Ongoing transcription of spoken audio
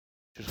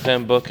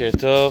Shulchan Boker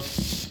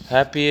Tov.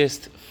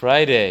 Happiest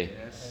Friday.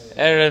 Yes.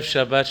 Erev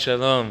Shabbat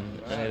Shalom.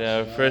 Right,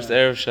 our first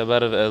Erev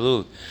Shabbat of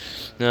Elul.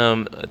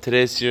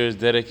 Today's year is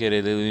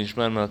dedicated to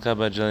Nishman Malka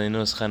Bat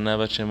Jalinus, Chana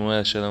Bat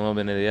Shemuel, Shalomo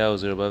Ben Eliyahu,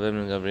 Zerubbabel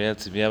Ben Gabriel,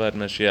 Tzivia Bat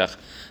Mashiach,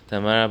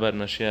 Tamara Bat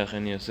Mashiach,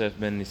 and Yosef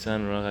Ben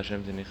Nisan, Ruach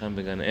Hashem Tenicham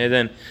Began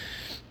Eden.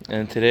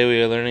 And today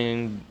we are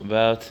learning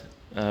about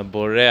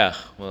Boreach.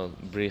 Well,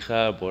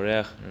 Bricha,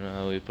 Boreach, I don't know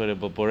how we put it,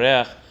 but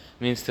Boreach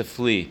means to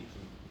flee,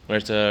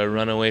 or to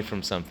run away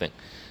from something.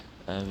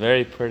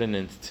 Very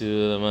pertinent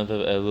to the month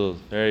of Elul,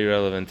 very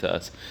relevant to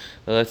us.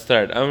 So let's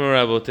start. Amar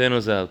Rabotenu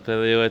Zal,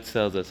 Pele Yoetz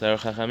tells us, our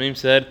Chachamim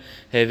said,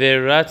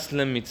 Heve ratz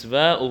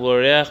lemitzvah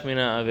uboreach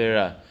mina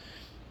avera.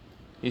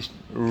 You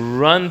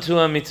run to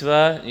a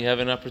mitzvah, you have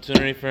an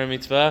opportunity for a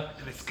mitzvah,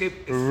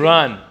 Escape.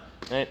 run.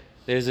 Right?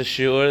 There's a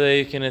shiur that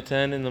you can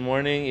attend in the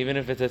morning, even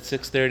if it's at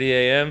 6:30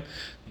 a.m.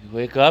 You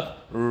wake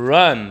up,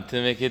 run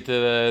to make it to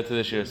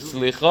the shiur.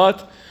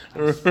 Slichot,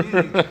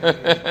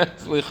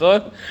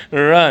 Slichot,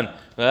 run.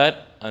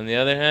 But on the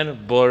other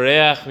hand,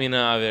 boreach mina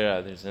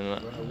avera. There's an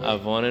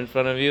avon in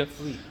front of you.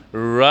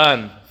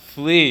 Run,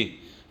 flee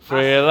for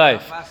your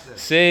life.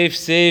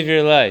 Save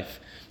your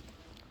life.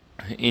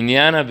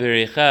 Inyan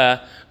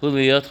habericha hu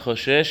liyot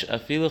choshesh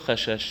afilu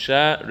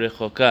chashasha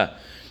rechoka.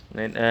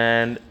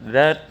 And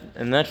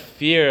that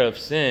fear of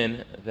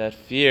sin, that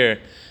fear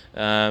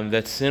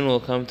that sin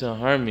will come to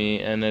harm me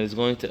and that is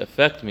going to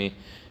affect me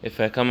if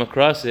I come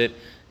across it,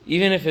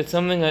 even if it's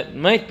something that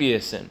might be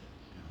a sin,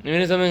 even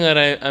if it's something that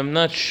I'm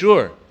not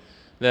sure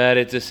that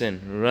it's a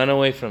sin, run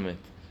away from it,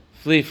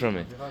 flee from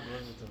it.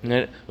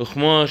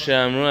 וכמו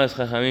שאמרו אז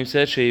חכמים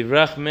said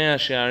שיברח 100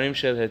 שערים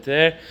של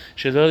היתר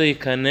שלא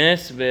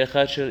להיכנס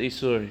באחד של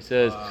איסור. He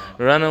says,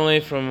 run away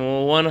from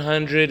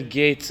 100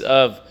 gates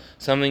of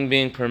something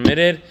being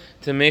permitted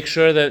to make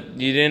sure that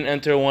you didn't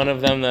enter one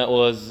of them that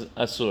was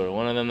asur,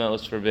 one of them that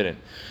was forbidden.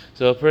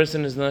 So a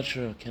person is not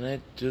sure, can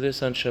I do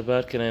this on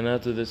Shabbat? Can I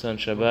not do this on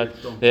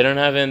Shabbat? They don't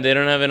have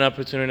an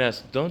opportunity to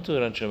ask, don't do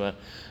it on Shabbat.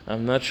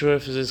 I'm not sure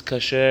if this is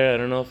kasher, I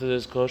don't know if it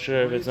is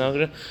kosher, if it's not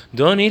kosher.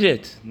 Don't eat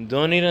it.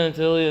 Don't eat it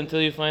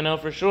until you find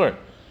out for sure.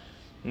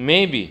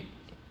 Maybe.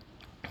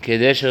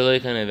 And they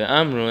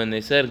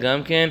said,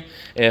 Gamken,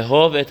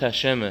 ehov et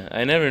Hashem.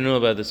 I never knew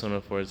about this one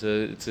before.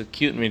 It's a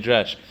cute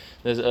midrash.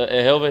 There's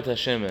ehov et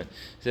Hashem. It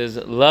says,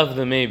 love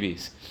the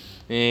maybes.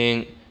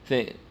 Meaning,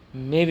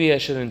 maybe I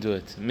shouldn't do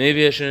it.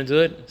 Maybe I shouldn't do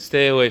it.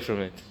 Stay away from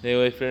it. Stay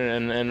away from it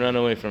and run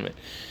away from it.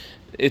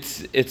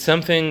 It's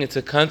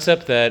a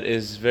concept that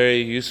is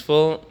very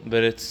useful,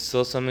 but it's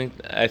still something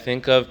I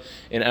think of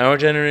in our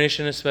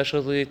generation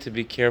especially to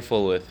be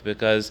careful with,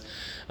 because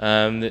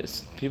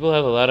people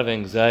have a lot of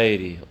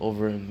anxiety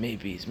over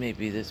maybes,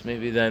 maybe this,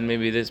 maybe that,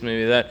 maybe this,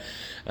 maybe that,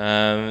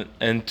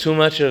 and too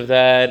much of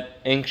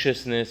that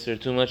anxiousness or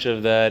too much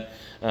of that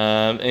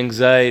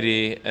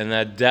anxiety and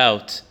that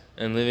doubt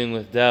and living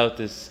with doubt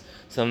is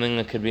something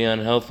that could be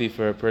unhealthy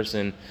for a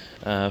person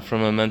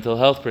from a mental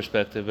health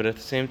perspective. But at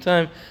the same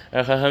time,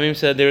 our Chachamim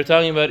said they were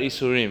talking about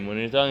Isurim. When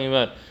you're talking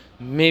about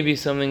maybe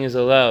something is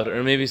allowed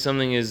or maybe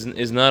something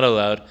is not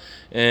allowed,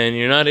 and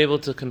you're not able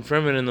to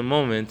confirm it in the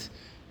moment,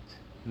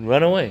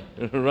 run away.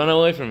 Run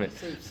away from it.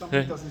 So if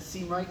something doesn't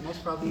seem right,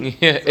 most probably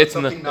it's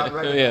something not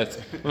right. Yes,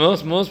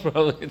 most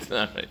probably it's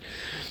not right.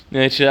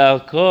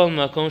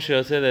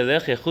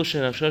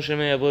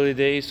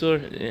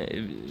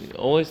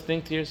 Always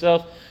think to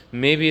yourself,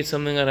 maybe it's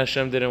something that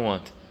Hashem didn't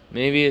want.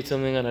 Maybe it's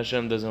something that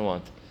Hashem doesn't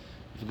want.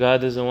 If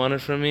God doesn't want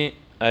it from me,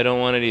 I don't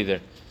want it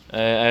either.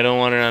 I don't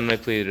want it on my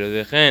plate.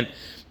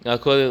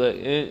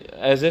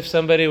 As if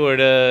somebody were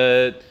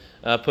to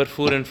put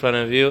food in front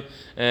of you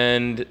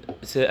and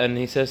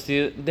he says to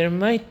you, there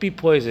might be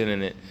poison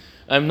in it.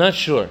 I'm not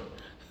sure.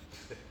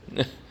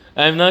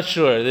 I'm not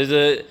sure.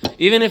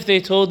 Even if they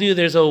told you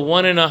there's a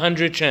 1 in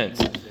 100 chance,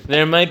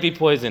 there might be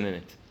poison in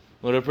it.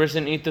 Would a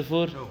person eat the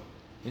food? No.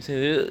 You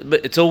say,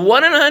 but it's a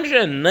 1 in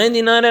 100,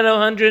 99 out of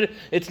 100,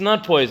 it's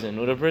not poison.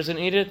 Would a person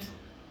eat it?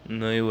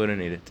 No, you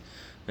wouldn't eat it.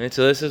 Right?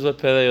 So this is what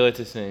Pele Yoetz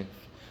is saying.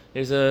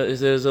 There's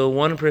a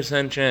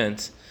 1%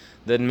 chance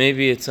that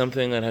maybe it's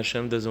something that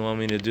Hashem doesn't want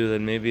me to do,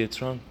 that maybe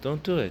it's wrong.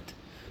 Don't do it.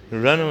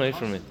 Run away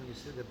from it. When you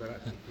said the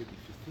barakah, if you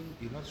think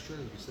you're not sure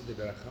that you said the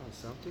barakah on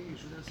something, you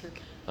shouldn't say.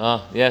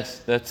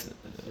 Yes,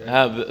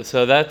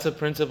 so that's a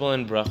principle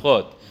in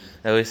brachot,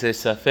 that we say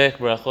safek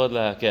brachot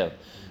lahakel.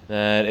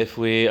 That if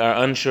we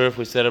are unsure if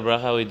we said a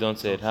bracha, we don't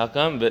say it. How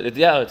come? But it's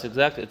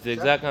the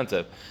exact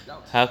concept.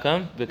 How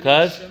come?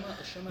 Because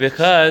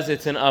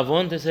it's an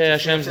avon to say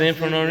Hashem's name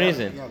for no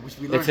reason.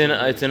 It's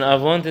an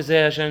avon to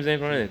say Hashem's name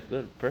for no reason.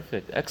 Good,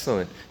 perfect,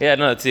 excellent. Yeah,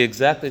 no, it's the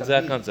exact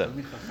concept.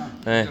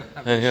 Right.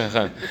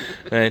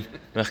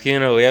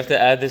 We have to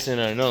add this in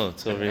our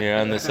notes over here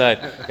on the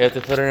side. We have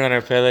to put it on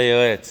our Pele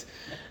Yoetz.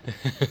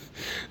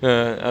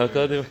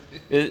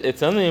 It's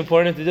something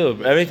important to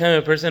do. Every time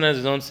a person has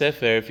his own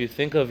sefer, if you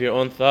think of your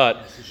own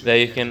thought that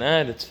you can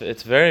add,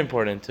 it's very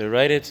important to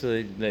write it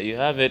so that you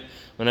have it.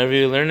 Whenever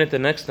you learn it the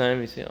next time,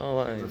 you say,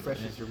 "Oh, It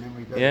refreshes your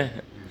memory better. yeah."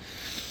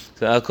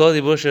 So, על כל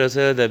דיבור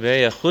שרוצה לדבר,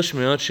 יחוש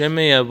מאוד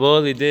שמא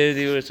יבוא לידי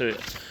דיבור.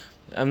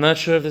 I'm not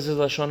sure if this is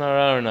Lashon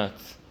Hara or not.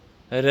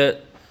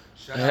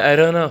 I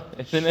don't know.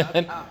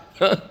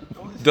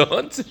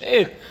 Don't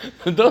say it.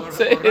 Don't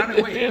say it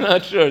if you're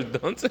not sure.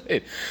 Don't say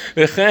it.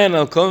 וכן,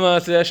 על כל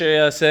מעשה אשר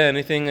יעשה,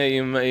 anything that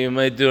you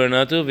might do or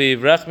not do,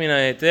 ויברח מן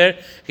ההיתר,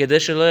 כדי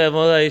שלא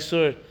יבוא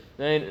לאיסור.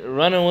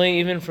 Run away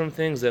even from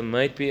things that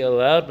might be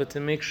allowed, but to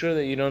make sure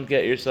that you don't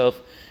get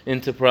yourself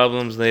into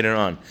problems later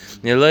on.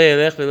 לא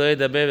ילך ולא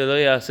ידבר ולא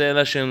יעשה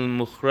אלא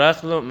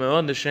שמוכרח לו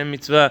מאוד לשם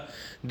מצווה.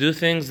 Do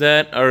things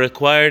that are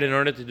required in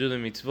order to do the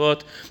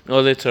mitzvot,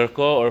 or letzorko,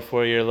 or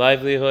for your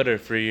livelihood, or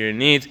for your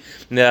needs.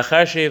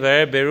 לאחר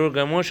שיברר בירור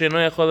גמור שאינו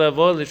יכול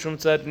לבוא לשום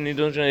צד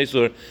נידון של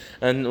האיסור.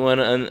 And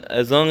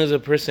as long as a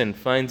person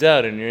finds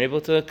out and you're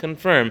able to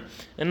confirm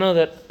and know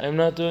that I'm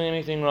not doing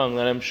anything wrong,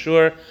 that I'm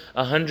sure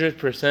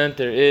 100%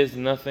 there is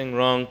nothing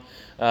wrong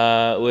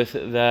with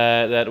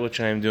that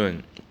which I'm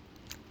doing.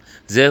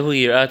 Zehu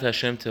yirat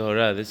Hashem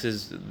tehora. This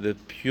is the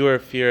pure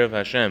fear of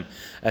Hashem.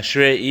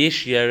 Ashrei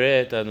ish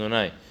yareh et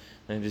Adonai.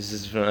 And this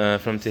is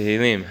from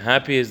Tehillim.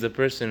 Happy is the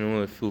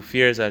person who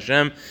fears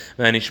Hashem.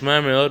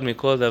 V'anishmar me'od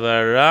mikol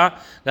davar ra.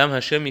 Gam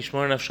Hashem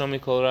yishmor nafsho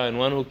mikol ra. And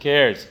one who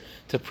cares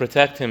to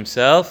protect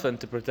himself and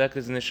to protect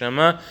his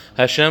neshama,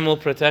 Hashem will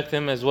protect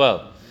him as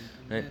well.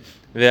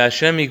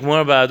 Ve'Hashem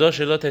yigmor ba'ado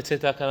shelo tetzeh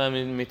takala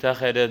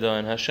mitached yedo.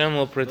 And Hashem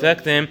will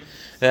protect him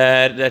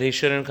that he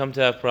shouldn't come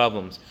to have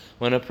problems.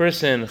 When a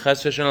person,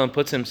 chas v'shalom,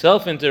 puts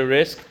himself into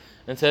risk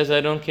and says,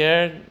 I don't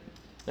care,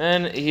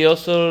 then he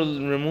also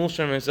removes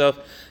from himself,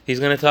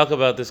 he's going to talk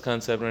about this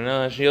concept right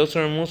now, he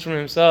also removes from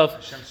himself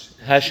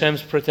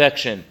Hashem's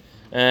protection.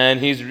 And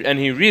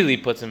he really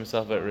puts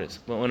himself at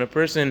risk. But when a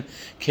person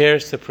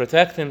cares to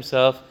protect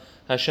himself,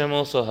 Hashem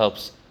also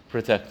helps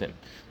protect him.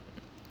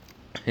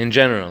 In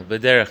general,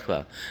 b'derech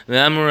klal.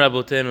 Ve'amru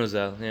rabotenu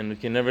zal. And we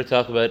can never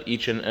talk about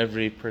each and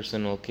every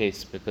personal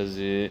case because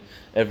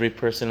every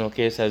personal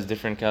case has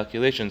different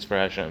calculations for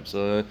Hashem.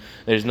 So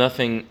there's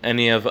nothing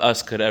any of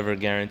us could ever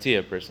guarantee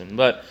a person.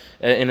 But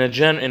in a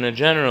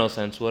general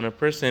sense, when a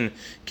person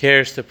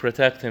cares to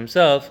protect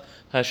himself,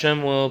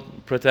 Hashem will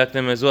protect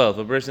him as well. If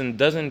a person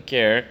doesn't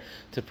care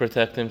to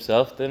protect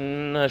himself,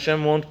 then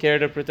Hashem won't care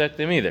to protect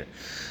him either.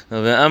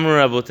 Ve'amru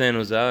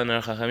rabotenu zal, and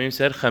our Chachamim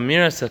said,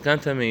 Chamira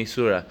sakanta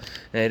me'isura.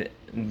 That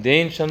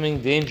something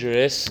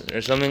dangerous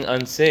or something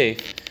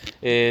unsafe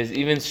is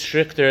even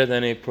stricter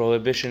than a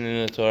prohibition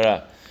in the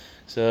Torah.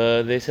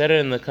 So they said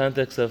it in the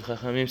context of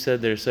Chachamim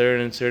said there are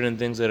certain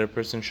things that a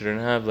person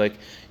shouldn't have, like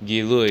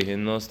gilui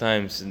in those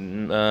times,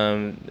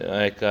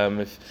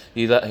 if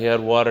he had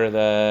water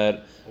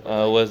that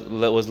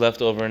was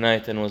left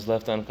overnight and was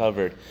left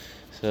uncovered.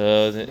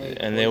 So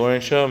and they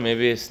weren't sure.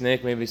 Maybe a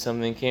snake, maybe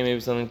something came, maybe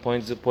something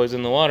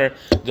poisoned the water.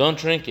 Don't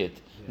drink it.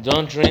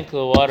 Don't drink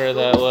the water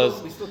that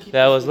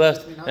was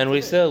left. And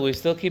we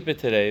still keep it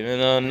today. Even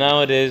though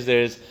nowadays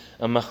there's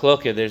a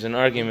machloket, there's an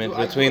argument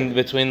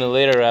between the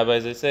later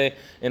rabbis. They say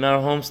in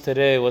our homes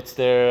today, what's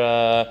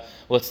there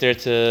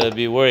to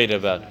be worried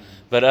about?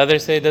 But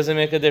others say it doesn't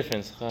make a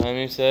difference.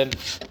 Chachamim said,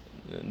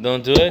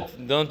 don't do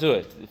it. Don't do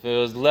it. If it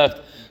was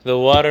left, the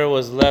water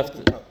was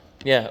left.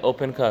 Yeah,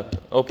 open cup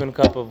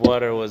of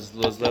water was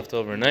left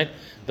overnight.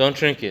 Don't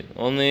drink it.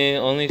 Only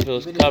if it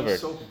was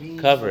covered.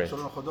 Cover it. You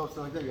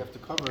have to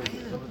cover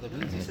the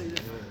beans.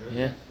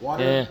 Yeah.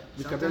 Water. Yeah.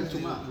 You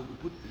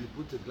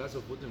put a glass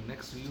of water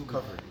next to you.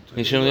 Cover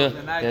it. You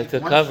have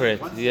to cover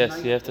it.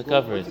 Yes, you have to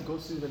cover it. Once it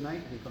goes through the night,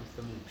 it becomes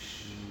tamim.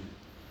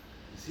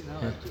 See now,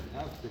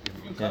 you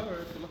can cover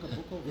it. Look a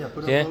book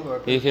over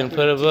it. Yeah, you can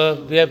put a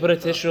book. Yeah, put a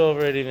tissue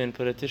over it. Even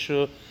put a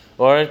tissue.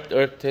 Or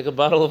take a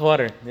bottle of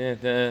water.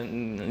 Yeah,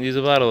 use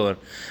a bottle of water.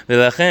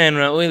 V'lachen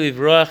ra'ui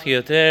livrach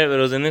yoter. But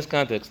it was in this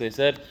context. They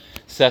said,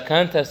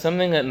 sakanta,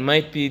 something that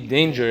might be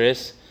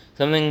dangerous,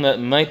 something that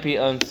might be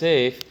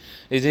unsafe,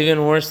 is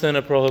even worse than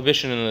a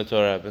prohibition in the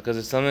Torah because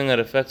it's something that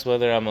affects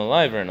whether I'm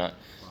alive or not,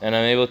 and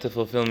I'm able to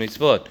fulfill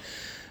mitzvot.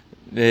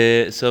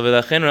 So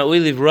ולכן ראוי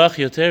לברוח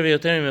יותר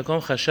ויותר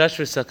ממקום חשש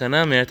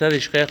וסכנה מהרתע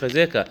לשכח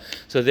הזקה.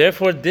 So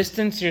therefore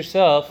distance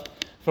yourself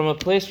from a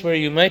place where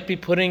you might be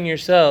putting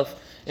yourself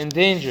in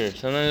danger.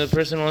 Sometimes a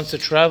person wants to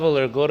travel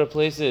or go to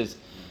places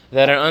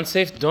that are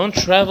unsafe. Don't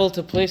travel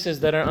to places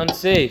that are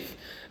unsafe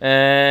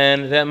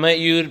and that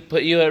might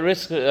put you at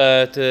risk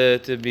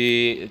to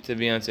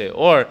be unsafe.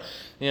 Or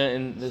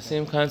in the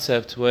same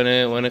concept when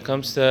it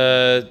comes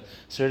to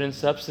certain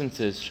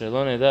substances,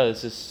 shalom edah,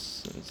 this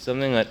is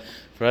something that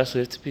for us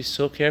we have to be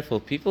so careful.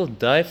 People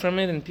die from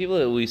it, and people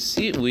that we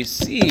see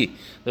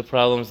the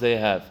problems they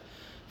have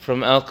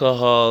from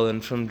alcohol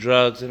and from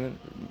drugs and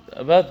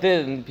about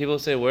this. And people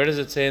say, where does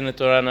it say in the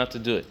Torah not to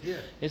do it? Yeah.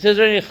 It says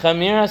right here,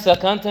 Chamira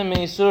sakanta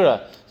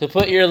meisura. To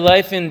put your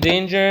life in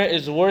danger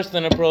is worse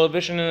than a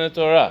prohibition in the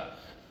Torah.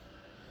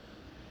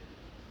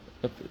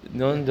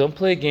 Don't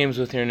play games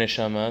with your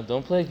neshama.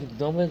 Don't play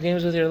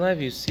games with your life.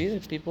 You see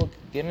that people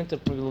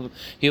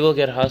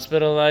get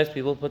hospitalized.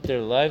 People put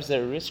their lives at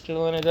risk,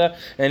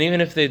 and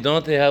even if they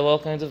don't, they have all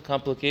kinds of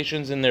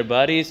complications in their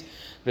bodies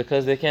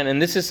because they can't.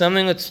 And this is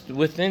something that's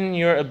within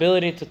your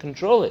ability to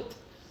control it.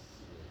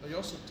 But you're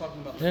also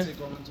talking about, let's say,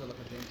 going into like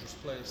a dangerous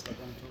place, like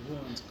going to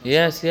ruins.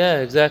 Yes,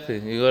 exactly.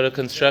 You go to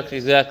construct,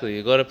 exactly.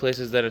 You go to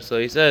places that are, so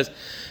he says,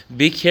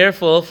 be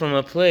careful from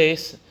a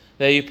place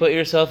that you put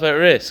yourself at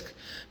risk.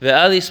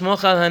 Ve'al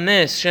yismoch al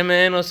hanes,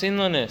 sheme'en osin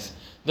lo nes.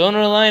 Don't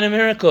rely on a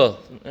miracle.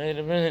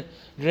 Right?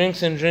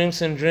 Drinks and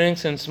drinks and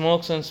drinks and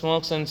smokes and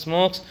smokes and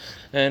smokes,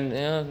 and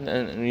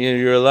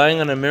you're relying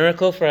on a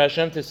miracle for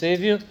Hashem to save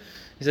you.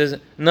 He says,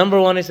 number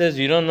one, he says,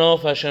 you don't know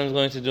if Hashem is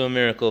going to do a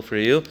miracle for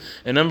you.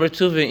 And number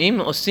two,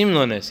 ve'im osim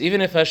lo nes. Even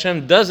if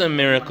Hashem does a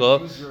miracle,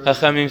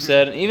 Chachamim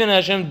said, even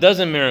Hashem does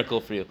a miracle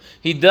for you.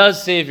 He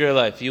does save your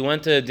life. You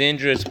went to a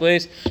dangerous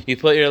place, you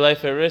put your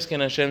life at risk,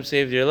 and Hashem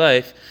saved your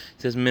life.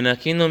 He says,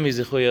 menakino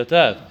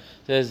mizichuyotav.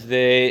 Says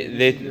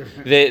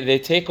they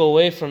take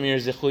away from your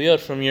zichuyot,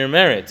 from your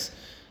merits.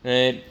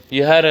 Right?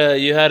 You had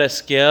a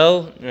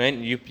scale, right?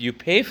 You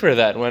pay for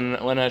that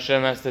when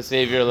Hashem has to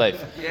save your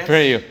life for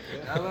you.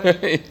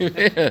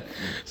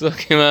 So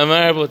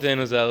כמאמר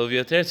רבותינו ז"ל,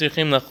 וביותר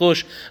צריכים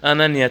לחוש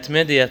אנן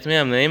יתמא דיתמא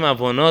המלאים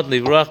עוונות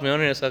לברוח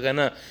מעוני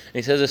הסכנה.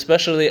 He says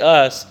especially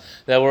us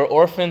that we're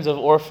orphans of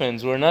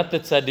orphans. We're not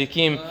the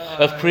tzaddikim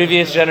of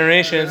previous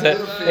generations that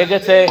they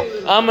could say,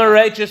 I'm a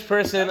righteous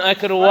person, I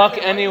could walk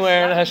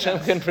anywhere and Hashem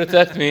can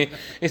protect me.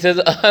 He says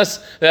us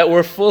that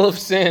we're full of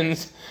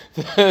sins.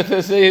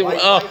 To say,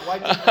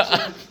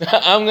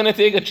 I'm going to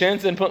take a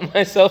chance and put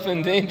myself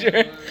in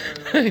danger.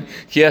 When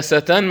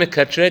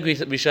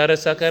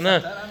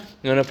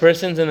a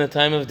person's in a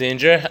time of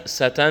danger,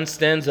 Satan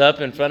stands up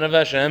in front of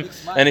Hashem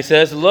and he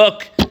says,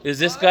 look, does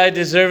this guy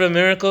deserve a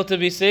miracle to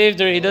be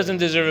saved, or he doesn't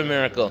deserve a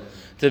miracle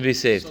to be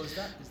saved? So is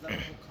that the whole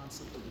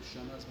concept of the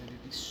Shemas? Maybe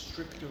be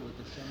stricter with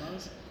the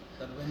Shemas?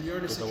 That when you're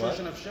in a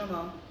situation of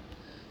Shema,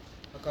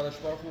 HaKadosh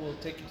Baruch Hu will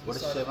take you to the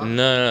side.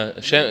 No.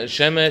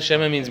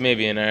 Shema means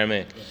maybe in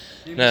Aramaic.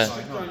 You be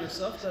stricter on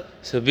yourself.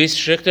 So be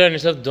stricter on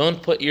yourself.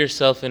 Don't put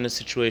yourself in a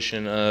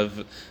situation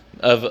of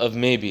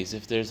maybes.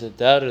 If there's a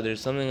doubt or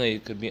there's something that you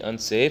could be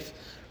unsafe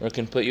or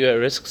can put you at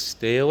risk,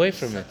 stay away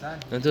from it.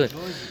 Don't do it.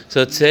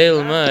 So Tzei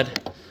Lumad.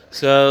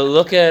 So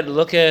look at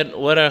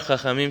what our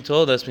Chachamim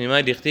told us.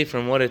 Mimai Dichti,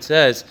 from what it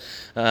says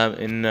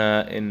in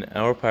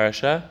our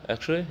parasha,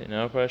 actually in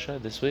our parasha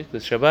this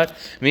Shabbat.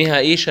 Mi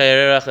ha'ish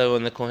ha'yarei,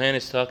 when the Kohen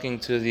is talking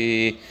to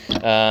the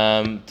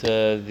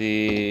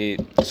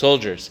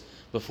soldiers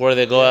before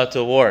they go out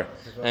to war,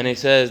 and he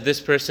says this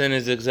person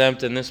is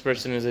exempt and this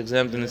person is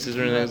exempt and this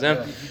person is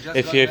exempt.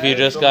 If you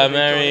just got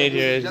married,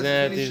 you're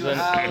exempt.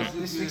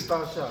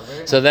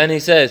 So then he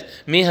says,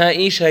 Mi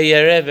ha'ish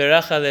ha'yarei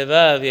v'racha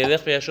levav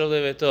yelech v'yashov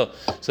lebeto.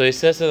 So he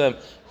says to them,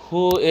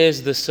 who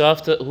is the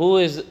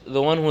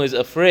one who is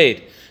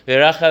afraid,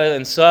 v'racha,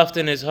 and soft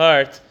in his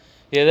heart,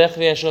 yelech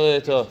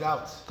v'yashov lebeto.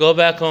 Go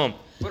back home.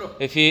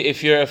 If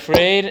you're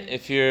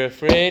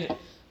afraid,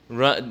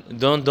 run,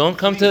 don't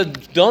come to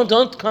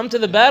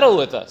the battle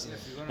with us,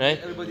 right?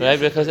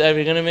 Because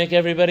you're going to make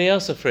everybody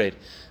else afraid.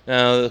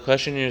 Now the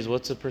question here is,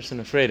 what's a person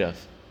afraid of?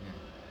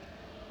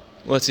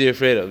 What's he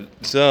afraid of?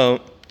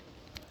 So,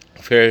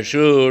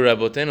 Fershu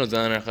Rabotenu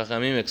Zan, our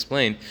Chachamim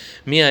explained,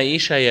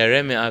 who's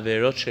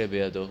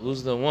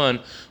the one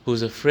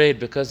who's afraid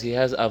because he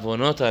has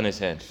avonot on his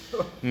head?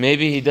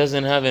 Maybe he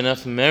doesn't have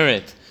enough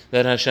merit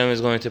that Hashem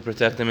is going to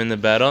protect him in the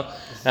battle.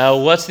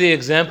 What's the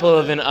example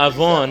of an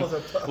avon?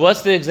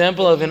 What's the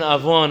example of an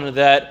avon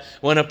that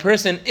when a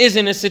person is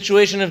in a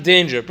situation of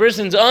danger, a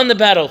person's on the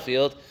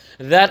battlefield,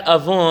 that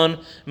avon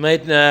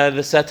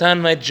the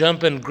Satan might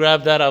jump and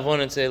grab that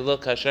avon and say,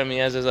 look, Hashem, he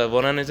has his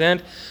avon on his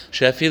hand.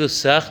 She'afilu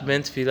sach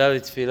ben tefillah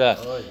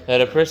litefillah. That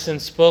a person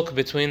spoke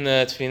between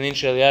the tefillin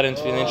shel yad and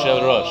tefillin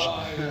shel rosh.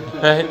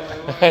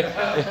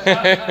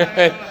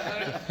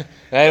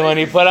 Right? When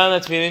you put on the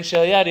tefillin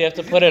shel yad, you have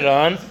to put it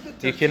on.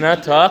 You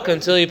cannot talk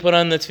until you put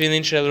on the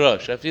tefillin shel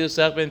rosh. Afilu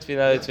sach ben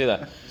tefillah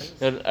litefillah.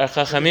 Our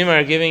Chachamim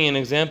are giving an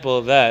example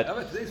of that.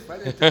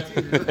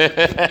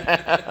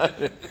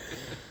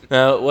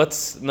 Now,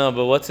 what's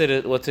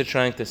it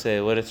trying to say?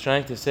 What it's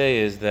trying to say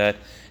is that,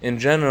 in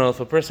general,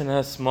 if a person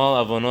has small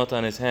avonot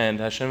on his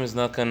hand, Hashem is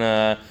not going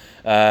to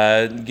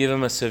give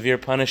him a severe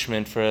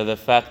punishment for the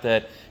fact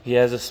that he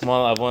has a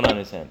small avon on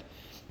his hand.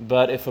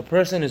 But if a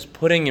person is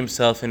putting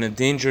himself in a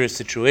dangerous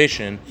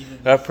situation,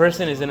 or a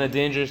person is in a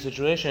dangerous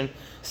situation,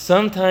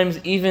 sometimes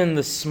even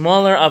the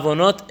smaller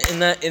avonot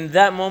in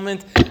that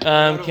moment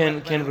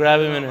can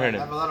grab him and hurt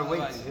him. Have a lot of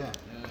weight,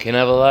 Can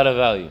have a lot of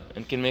value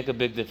and can make a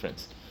big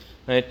difference.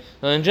 Right?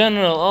 So in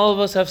general, all of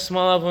us have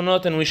small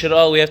avonot, and we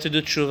have to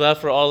do tshuva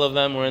for all of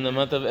them. We're in the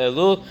month of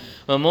Elul,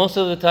 but most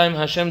of the time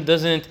Hashem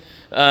doesn't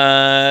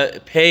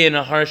pay in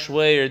a harsh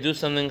way or do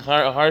something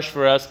harsh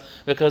for us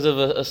because of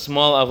a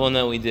small avon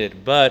that we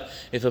did. But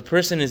if a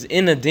person is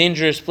in a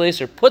dangerous place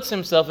or puts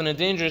himself in a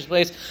dangerous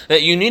place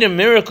that you need a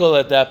miracle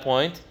at that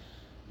point,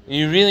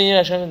 you really need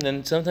Hashem,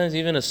 then sometimes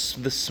even the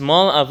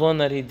small avon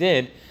that he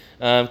did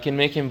can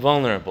make him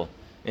vulnerable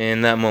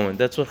in that moment.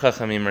 That's what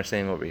Chachamim are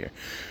saying over here.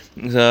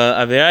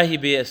 So then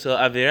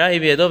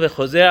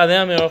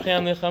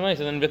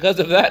because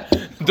of that,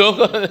 don't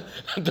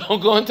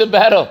go into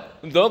battle.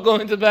 Don't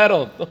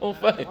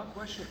fight. One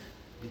question.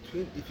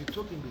 between, if you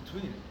talk in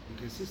between, you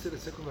can still say the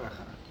second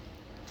bracha.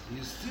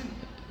 You still.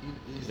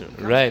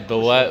 Right, but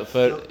why?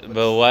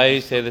 But why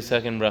you say the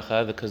second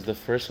bracha? Because the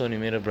first one you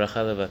made a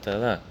bracha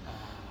levatala.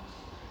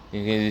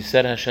 You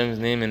said Hashem's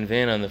name in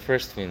vain on the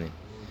first feeling.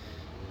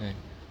 Right.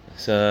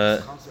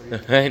 So,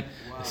 right.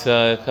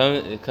 So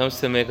it comes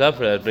to make up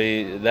for that.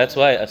 But that's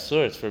why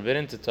asur, it's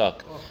forbidden to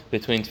talk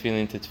between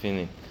tefillin to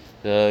tefillin.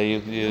 So you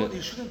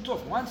shouldn't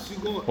talk.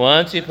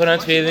 Once you put on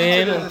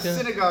tefillin,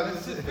 synagogue,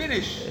 it's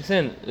finished.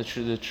 Listen,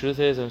 the truth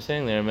is, I'm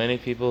saying there are many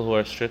people who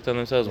are strict on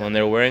themselves. When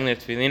they're wearing their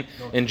tefillin,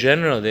 in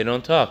general, they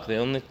don't talk. They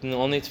only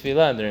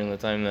tefillah during the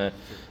time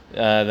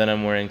that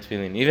I'm wearing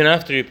tefillin. Even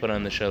after you put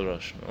on the shel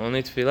rosh,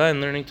 only tefillah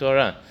and learning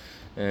Torah,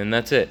 and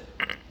that's it.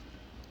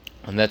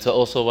 And that's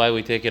also why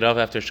we take it off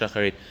after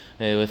shacharit.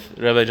 With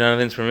Rabbi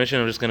Jonathan's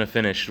permission, I'm just going to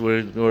finish.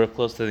 We're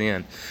close to the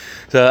end.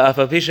 So,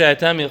 afapisha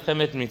atam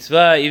milchemet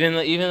mitzvah. Even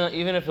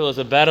if it was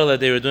a battle that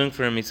they were doing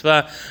for a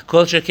mitzvah,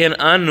 kol sheken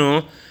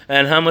anu,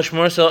 and how much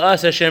more so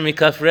us, asher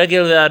mikaf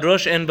regel ve'ad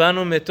rosh en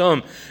banu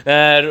metom.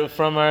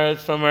 From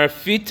our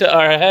feet to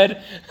our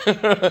head,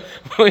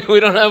 we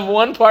don't have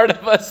one part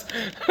of us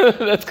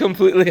that's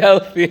completely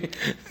healthy.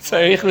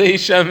 Tzarich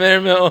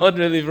leishamer me'od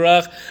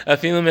ve'livrach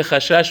afilu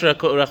mechashash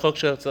rachok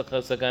shel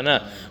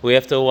sakana. We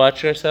have to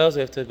watch ourselves.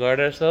 We have to guard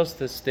ourselves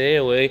to stay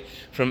away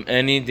from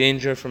any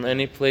danger, from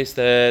any place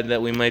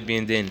that we might be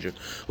in danger.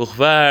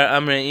 Uchvar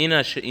amre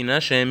ina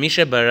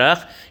misha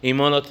barach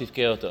imo lo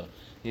tivkei oto.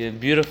 A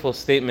beautiful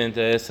statement.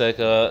 It's like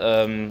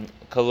a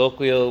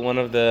colloquial. One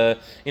of the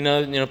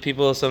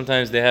people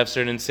sometimes they have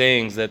certain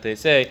sayings that they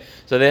say.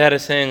 So they had a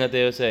saying that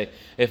they would say: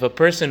 if a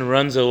person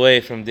runs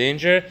away from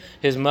danger,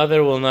 his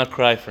mother will not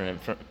cry for him.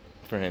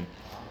 For him.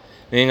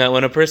 Meaning that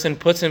when a person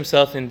puts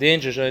himself in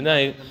danger,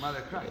 I'm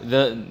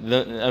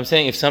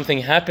saying if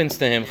something happens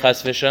to him,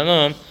 chas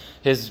v'shalom,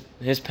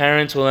 his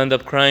parents will end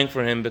up crying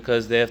for him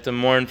because they have to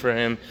mourn for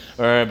him,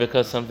 or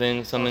because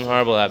something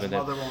horrible happened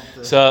to him.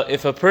 So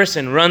if a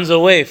person runs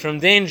away from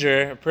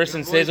danger, a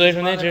person stays away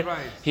from danger,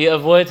 he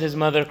avoids his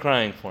mother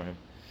crying for him.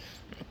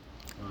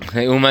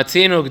 We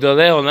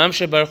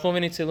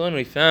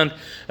found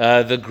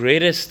the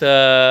greatest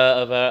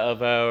of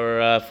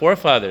our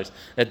forefathers,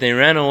 that they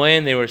ran away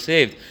and they were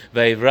saved.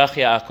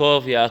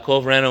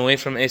 Yaakov ran away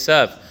from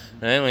Esav.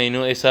 Right? When he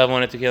knew Esav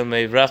wanted to kill him,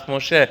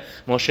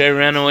 Moshe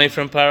ran away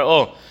from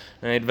Paro.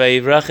 Right?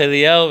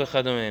 Eliyahu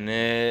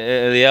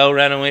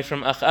ran away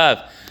from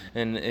Achav.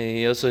 And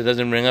he also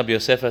doesn't bring up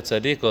Yosef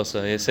HaTzadik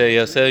also. He say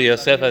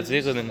Yosef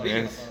HaTzadik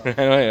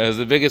it was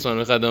the biggest one.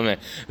 The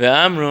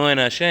Amru and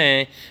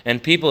Hashem,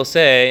 and people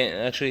say,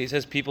 actually he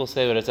says people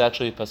say, but it's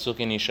actually Pasuk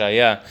in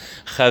Yeshaya.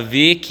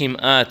 Chavi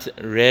kim'at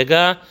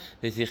rega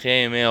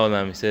v'tichei yemei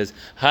olam. He says,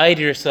 hide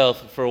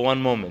yourself for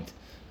one moment.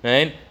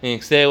 Right?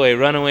 Meaning stay away,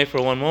 run away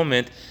for one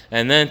moment,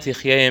 and then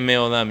tichyei yemei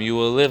olam, you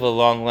will live a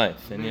long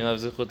life, and you'll have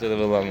zichut to live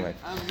a long life.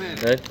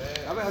 Right?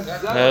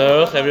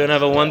 Everyone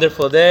have a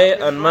wonderful day.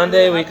 On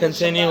Monday we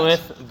continue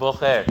with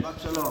Bocher.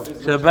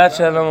 Shabbat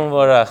shalom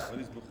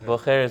u'varach.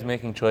 Bocher is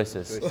making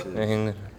choices.